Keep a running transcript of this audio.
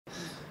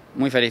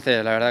Muy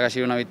felices, la verdad que ha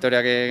sido una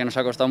victoria que nos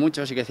ha costado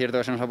mucho, sí que es cierto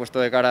que se nos ha puesto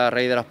de cara a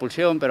raíz de la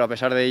expulsión, pero a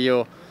pesar de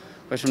ello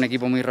es un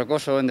equipo muy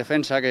rocoso en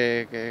defensa,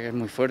 que es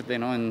muy fuerte,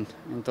 ¿no? en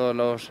todos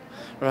los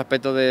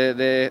aspectos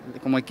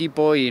como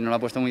equipo, y nos lo ha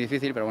puesto muy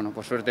difícil, pero bueno,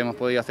 por suerte hemos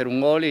podido hacer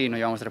un gol y nos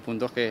llevamos 3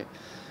 puntos que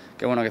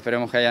bueno, que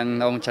esperemos que hayan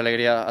dado mucha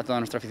alegría a toda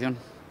nuestra afición.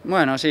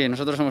 Bueno, sí,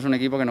 nosotros somos un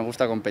equipo que nos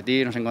gusta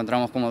competir, nos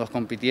encontramos cómodos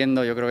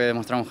compitiendo, yo creo que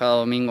demostramos cada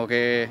domingo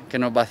que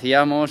nos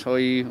vaciamos,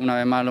 hoy una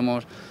vez más lo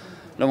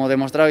hemos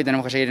demostrado y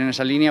tenemos que seguir en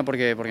esa línea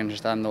porque nos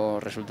está dando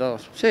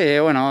resultados. Sí,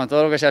 bueno,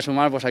 todo lo que sea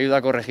sumar pues ayuda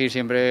a corregir,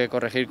 siempre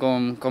corregir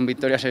con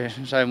victorias se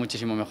sabe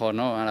muchísimo mejor,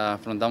 ¿no? Ahora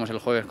afrontamos el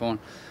jueves con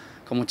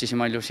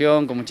muchísima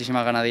ilusión, con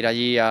muchísimas ganas de ir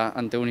allí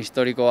ante un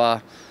histórico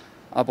a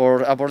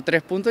por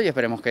 3 puntos y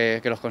esperemos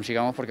que los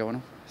consigamos porque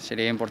bueno,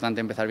 sería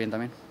importante empezar bien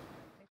también.